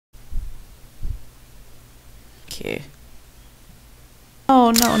Okay.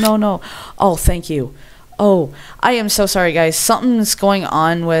 Oh, no, no, no. Oh, thank you. Oh, I am so sorry, guys. Something's going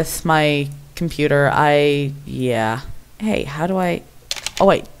on with my computer. Yeah. Hey, how do I... Oh,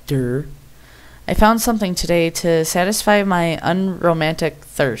 wait. I found something today to satisfy my unromantic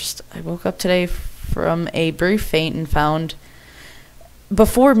thirst. I woke up today from a brief faint and found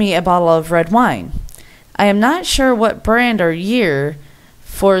before me a bottle of red wine. I am not sure what brand or year,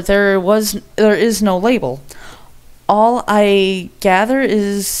 for there is no label. All I gather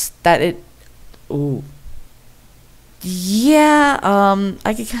is that it... Ooh. Yeah,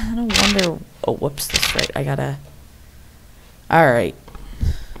 I kind of wonder... Oh, whoops, that's right. I gotta... Alright.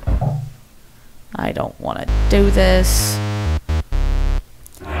 I don't want to do this.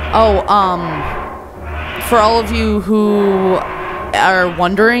 Oh, for all of you who are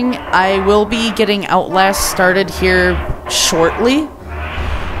wondering, I will be getting Outlast started here shortly.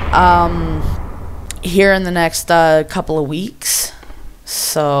 Here in the next couple of weeks.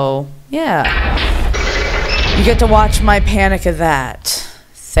 So, yeah. You get to watch my panic of that.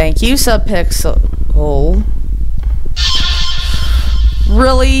 Thank you, Subpixel.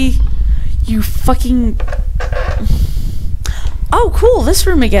 Really? You fucking... Oh, cool, this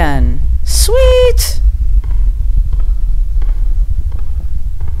room again. Sweet!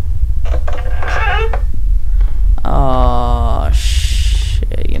 Oh,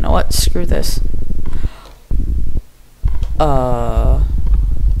 shit. You know what? Screw this.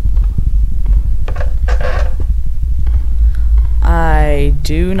 I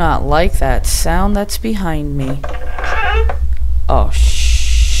do not like that sound that's behind me. Oh,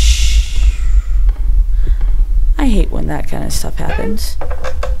 I hate when that kind of stuff happens.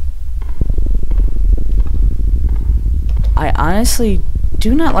 I honestly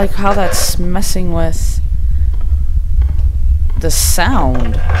do not like how that's messing with the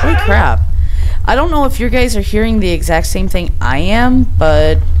sound. Holy crap. I don't know if you guys are hearing the exact same thing I am,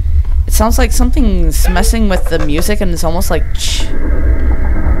 but it sounds like something's messing with the music and it's almost like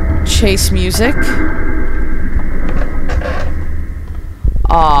chase music.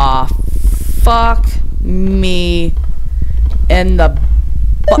 Aw, fuck me in the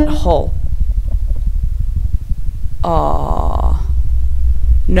butthole. Aw.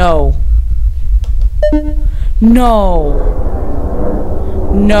 No. No.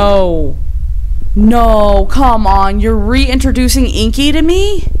 No. No, come on. You're reintroducing Inky to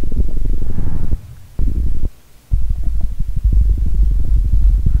me?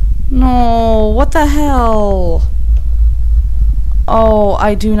 No, what the hell? Oh,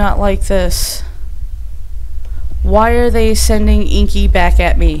 I do not like this. Why are they sending Inky back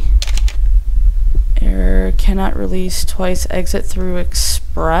at me? Error, cannot release twice, exit through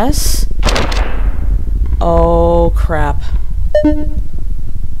express? Oh, crap.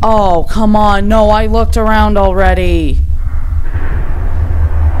 Oh, come on. No, I looked around already.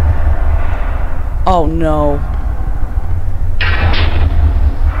 Oh, no.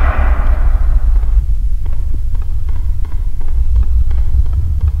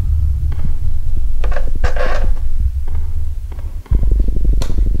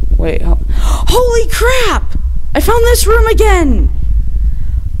 Wait, holy crap! I found this room again!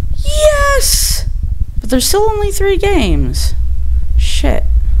 Yes! But there's still only 3 games. Shit.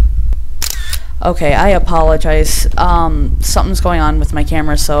 Okay, I apologize. Something's going on with my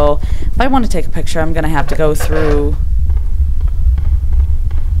camera, so if I want to take a picture, I'm gonna have to go through...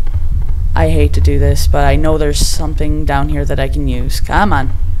 I hate to do this, but I know there's something down here that I can use. Come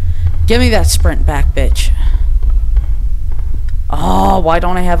on. Give me that sprint back, bitch. Oh, why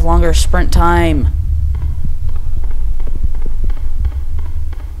don't I have longer sprint time?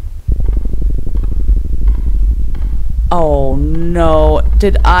 Oh no,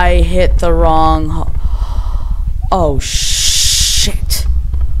 did I hit the wrong... Oh shit.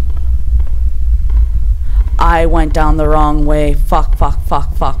 I went down the wrong way. Fuck, fuck,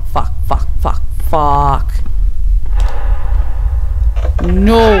 fuck, fuck, fuck, fuck, fuck, fuck.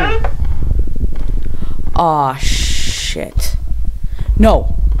 No. Aw, shit.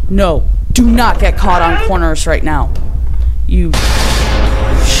 No, no, do not get caught on corners right now. You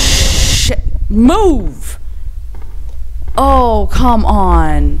shit. Move! Oh, come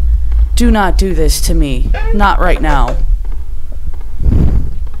on. Do not do this to me. Not right now.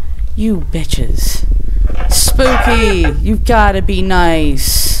 You bitches. Spooky, you've gotta be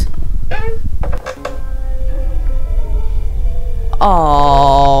nice.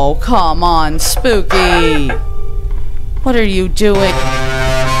 Oh, come on, Spooky. What are you doing?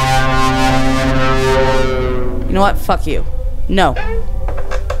 You know what? Fuck you. No.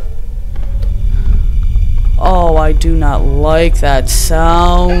 Oh, I do not like that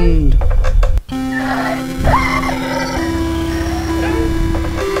sound.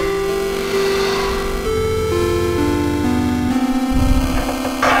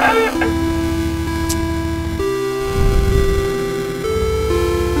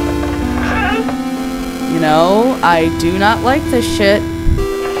 no, I do not like this shit.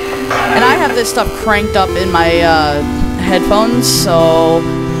 And I have this stuff cranked up in my headphones, so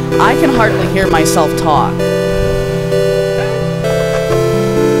I can hardly hear myself talk.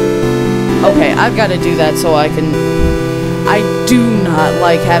 Okay, I've got to do that so I can... I do not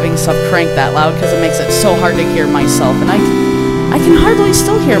like having stuff cranked that loud because it makes it so hard to hear myself. And I can hardly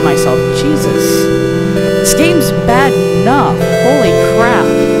still hear myself. Jesus. This game's bad enough. Holy crap.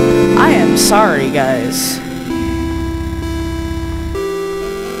 I am sorry, guys.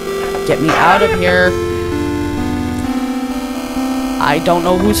 Get me out of here. I don't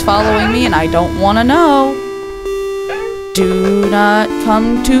know who's following me, and I don't want to know. Do not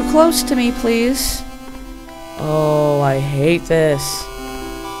come too close to me, please. Oh, I hate this.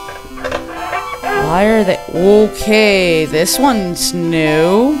 Why are they... Okay, this one's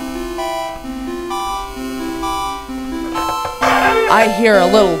new. I hear a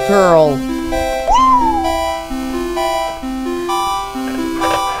little girl.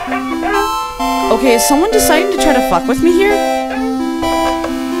 Okay, is someone deciding to try to fuck with me here?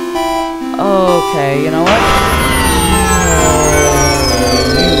 Okay, you know what?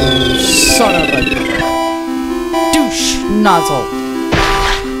 You son of a douche nozzle.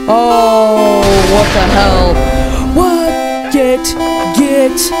 Oh, what the hell? What? Get,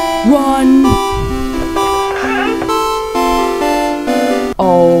 run.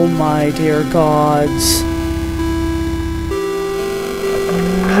 Oh my dear gods.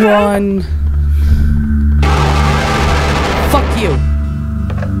 Run. Fuck you.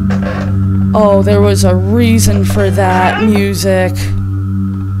 Oh, there was a reason for that music.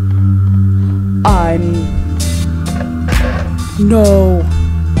 No.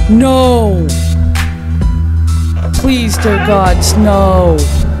 No. Please, dear gods, no.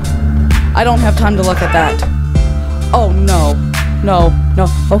 I don't have time to look at that. Oh, no. No.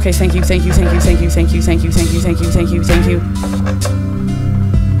 Okay, thank you.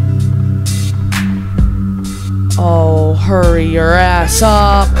 Oh, hurry your ass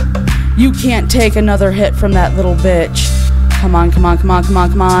up. You can't take another hit from that little bitch. Come on.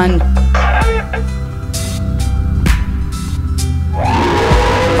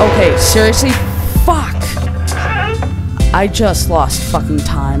 Okay, seriously? Fuck! I just lost fucking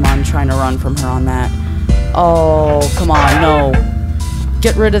time on trying to run from her on that. Oh, come on, no.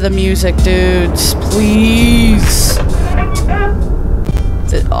 Get rid of the music, dudes. Please!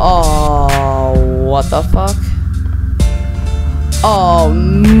 Oh, what the fuck? Oh,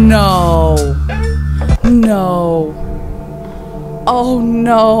 no. No. Oh,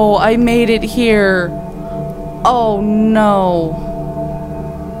 no. I made it here. Oh, no.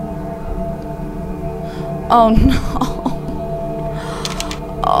 Oh, no.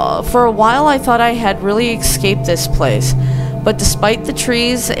 For a while, I thought I had really escaped this place. But despite the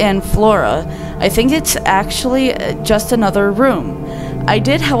trees and flora, I think it's actually just another room. I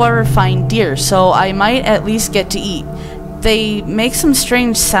did, however, find deer, so I might at least get to eat. They make some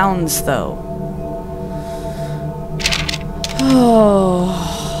strange sounds, though. Oh,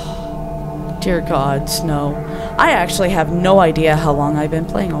 dear gods, no. I actually have no idea how long I've been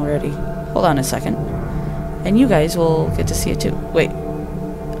playing already. Hold on a second. And you guys will get to see it too. Wait.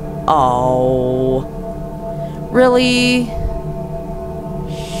 Oh. Really?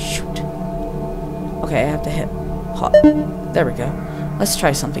 Shoot. Okay, I have to hit pause. There we go. Let's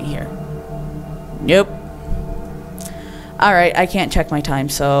try something here. Nope. Alright, I can't check my time,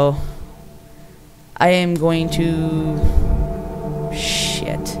 so I am going to...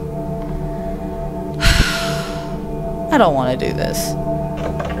 Shit. I don't want to do this.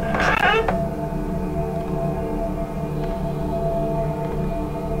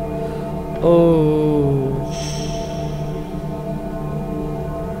 Oh.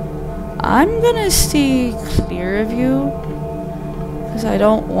 I'm gonna stay clear of you because I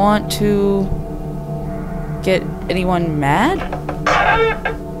don't want to get anyone mad.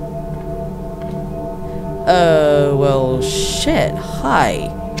 Well, shit. Hi.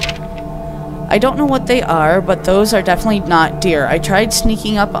 I don't know what they are, but those are definitely not deer. I tried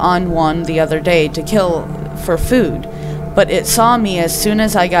sneaking up on one the other day to kill for food, but it saw me as soon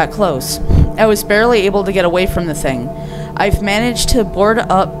as I got close. I was barely able to get away from the thing. I've managed to board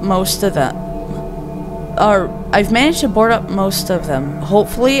up most of them.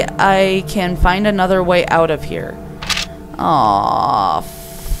 Hopefully, I can find another way out of here. Aw,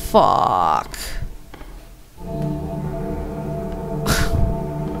 fuck.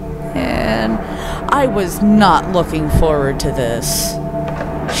 And I was not looking forward to this.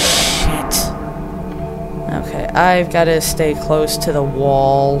 Shit. Okay, I've got to stay close to the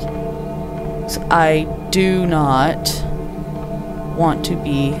wall. So I do not want to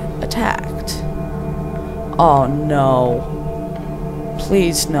be attacked. Oh, no.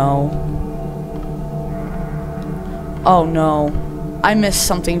 Please, no. Oh, no. I missed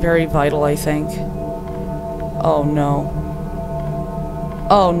something very vital, I think. Oh, no.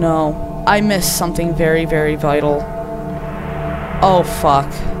 Oh, no. I missed something very, very vital. Oh, fuck.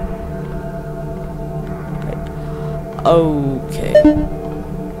 Okay.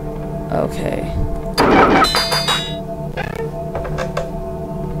 Okay.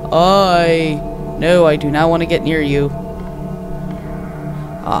 No, I do not want to get near you.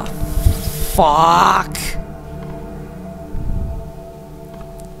 Ah, fuck.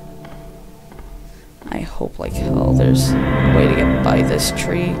 I hope like hell there's a way to get by this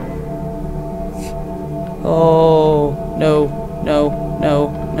tree. Oh, no, no,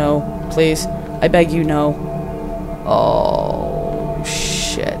 no, no. Please. I beg you, no. Oh,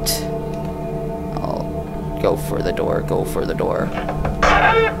 shit. I'll go for the door, go for the door.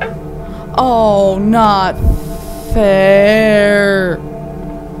 Oh, not fair.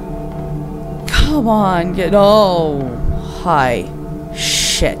 Come on, get. Oh, hi.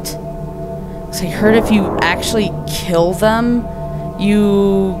 Shit. 'Cause I heard if you actually kill them,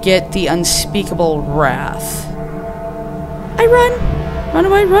 you get the unspeakable wrath. I run! Run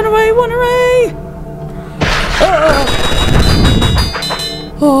away, run away, run away!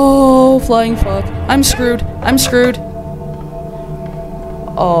 Oh, flying fuck. I'm screwed. I'm screwed.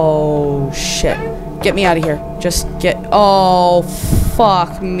 Oh, shit. Get me out of here. Just get... Oh,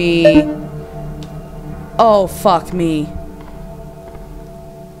 fuck me. Oh, fuck me.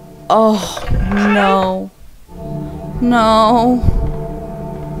 Oh, no. No.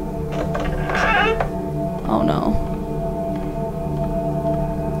 Oh, no.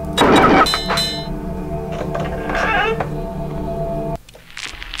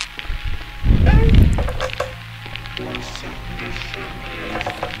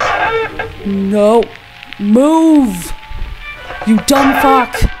 No. Move! You dumb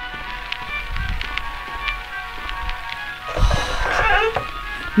fuck!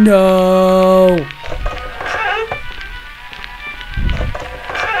 No!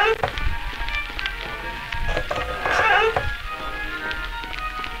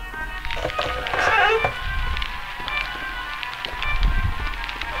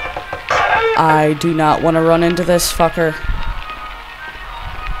 I do not want to run into this fucker.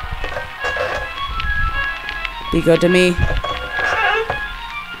 Be good to me.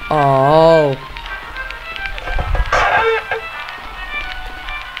 Oh.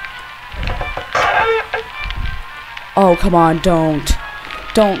 Oh, come on, don't.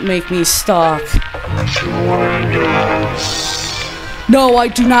 Don't make me stalk. No, I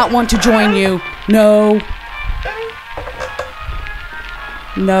do not want to join you. No.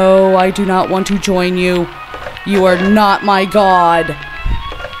 No, I do not want to join you. You are not my god.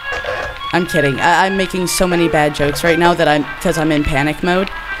 I'm kidding. I'm making so many bad jokes right now that because I'm in panic mode.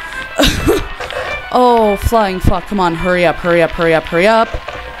 Oh, flying fuck. Come on, hurry up, hurry up, hurry up, hurry up.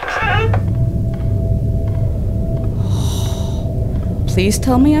 Please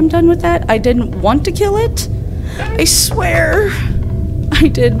tell me I'm done with that. I didn't want to kill it. I swear. I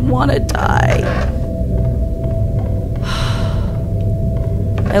didn't want to die.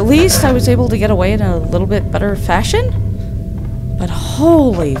 At least I was able to get away in a little bit better fashion. But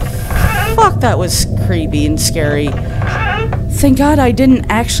holy fuck, that was creepy and scary. Thank God I didn't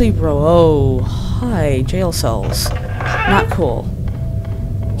actually Oh, hi, jail cells. Not cool.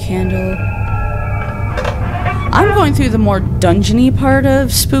 Candle. I'm going through the more dungeony part of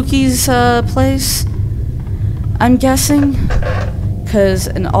Spooky's place. I'm guessing. Because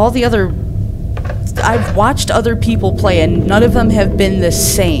in all the other... I've watched other people play and none of them have been the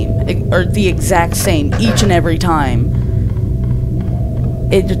same. Or the exact same each and every time.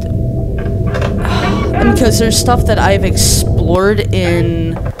 Because there's stuff that I've explored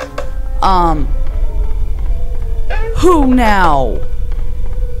in... Who now?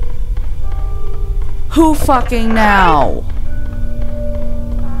 Who fucking now?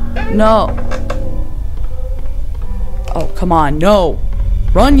 No. Oh, come on, no.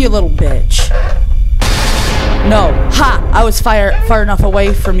 Run, you little bitch. No. Ha! I was far enough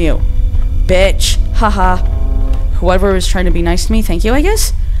away from you. Bitch. Haha. Whoever was trying to be nice to me, thank you, I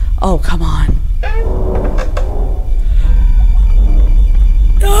guess? Oh, come on.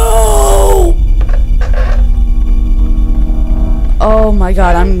 No! Oh my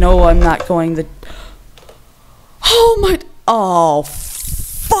god, I'm not going the... Oh my... Oh,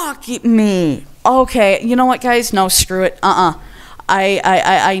 fuck me. Okay, you know what, guys? No, screw it.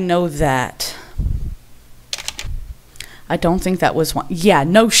 I know that. I don't think that was one. Yeah,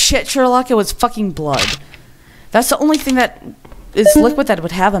 no shit, Sherlock. It was fucking blood. That's the only thing that is liquid that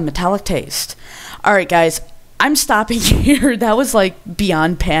would have a metallic taste. Alright, guys. I'm stopping here. That was like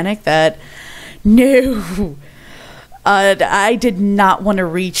beyond panic. That no, I did not want to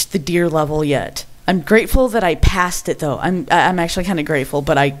reach the deer level yet. I'm grateful that I passed it though. I'm actually kind of grateful,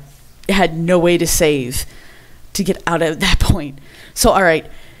 but I had no way to save to get out of that point. So all right,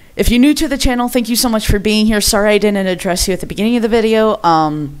 if you're new to the channel, thank you so much for being here. Sorry I didn't address you at the beginning of the video.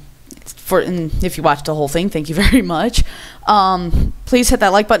 And if you watched the whole thing, thank you very much. Please hit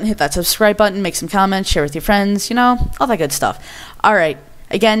that like button, hit that subscribe button, make some comments, share with your friends, you know, all that good stuff. All right,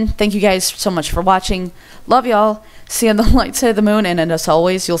 again, thank you guys so much for watching. Love y'all. See you on the light side of the moon, and as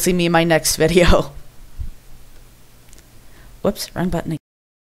always, you'll see me in my next video. Whoops, wrong button again.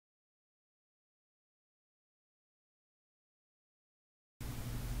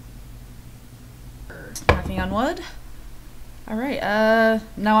 Knocking on wood. Alright,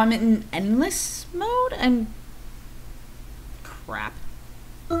 now I'm in endless mode and crap.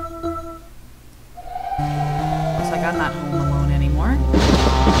 Looks like I'm not home alone anymore.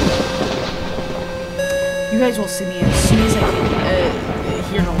 You guys will see me as soon as I can,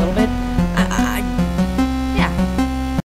 here in a little bit.